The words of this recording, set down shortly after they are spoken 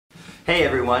Hey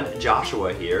everyone,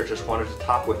 Joshua here. Just wanted to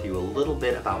talk with you a little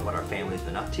bit about what our family's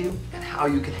been up to and how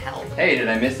you can help. Hey, did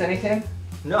I miss anything?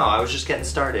 No, I was just getting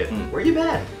started. Where you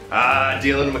been?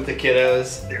 Dealing with the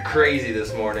kiddos. They're crazy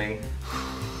this morning.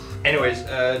 Anyways,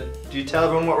 Do you tell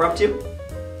everyone what we're up to?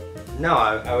 No,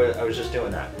 I was just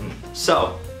doing that.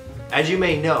 So, as you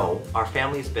may know, our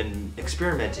family's been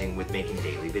experimenting with making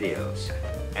daily videos.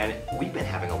 And we've been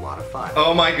having a lot of fun.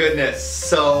 oh my goodness,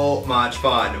 so much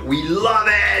fun. We love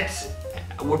it!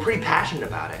 We're pretty passionate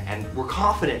about it, and we're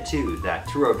confident too that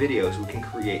through our videos we can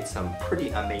create some pretty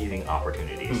amazing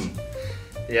opportunities.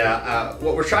 Yeah,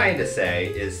 what we're trying to say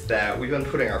is that we've been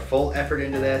putting our full effort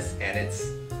into this, and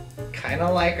it's kind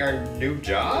of like our new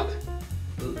job?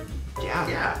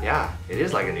 Yeah, it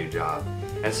is like a new job.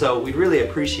 And so we'd really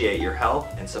appreciate your help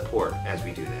and support as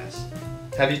we do this.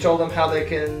 Have you told them how they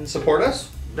can support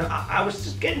us? No, I was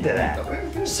just getting to that.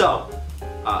 Okay. So,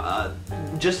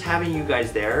 just having you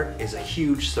guys there is a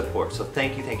huge support. So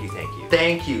thank you.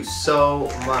 Thank you so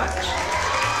much.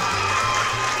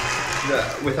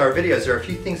 With our videos, there are a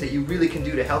few things that you really can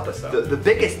do to help us though. The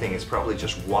biggest thing is probably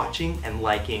just watching and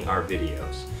liking our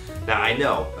videos. Now I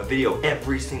know a video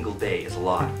every single day is a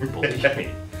lot, believe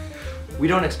me. We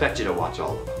don't expect you to watch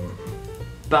all of them.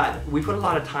 But we put a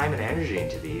lot of time and energy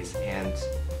into these, and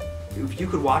if you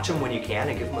could watch them when you can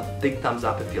and give them a big thumbs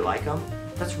up if you like them,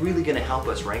 that's really going to help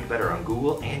us rank better on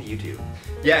Google and YouTube.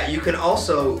 Yeah, you can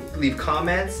also leave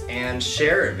comments and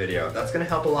share a video. That's going to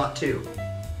help a lot too.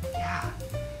 Yeah.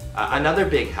 Another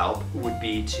big help would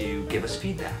be to give us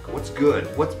feedback. What's good?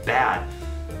 What's bad?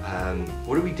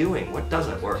 What are we doing? What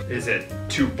doesn't work? Is it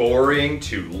too boring,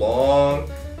 too long,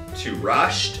 too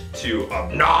rushed, too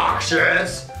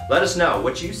obnoxious? Let us know.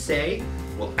 What you say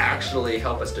will actually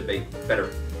help us to make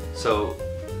better. So,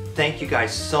 thank you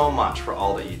guys so much for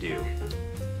all that you do.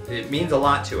 It means a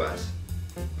lot to us.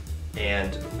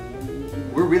 And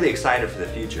we're really excited for the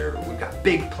future. We've got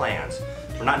big plans.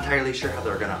 We're not entirely sure how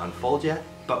they're going to unfold yet,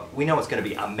 but we know it's going to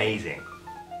be amazing.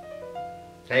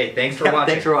 Hey, thanks for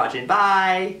watching. Thanks for watching.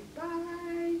 Bye!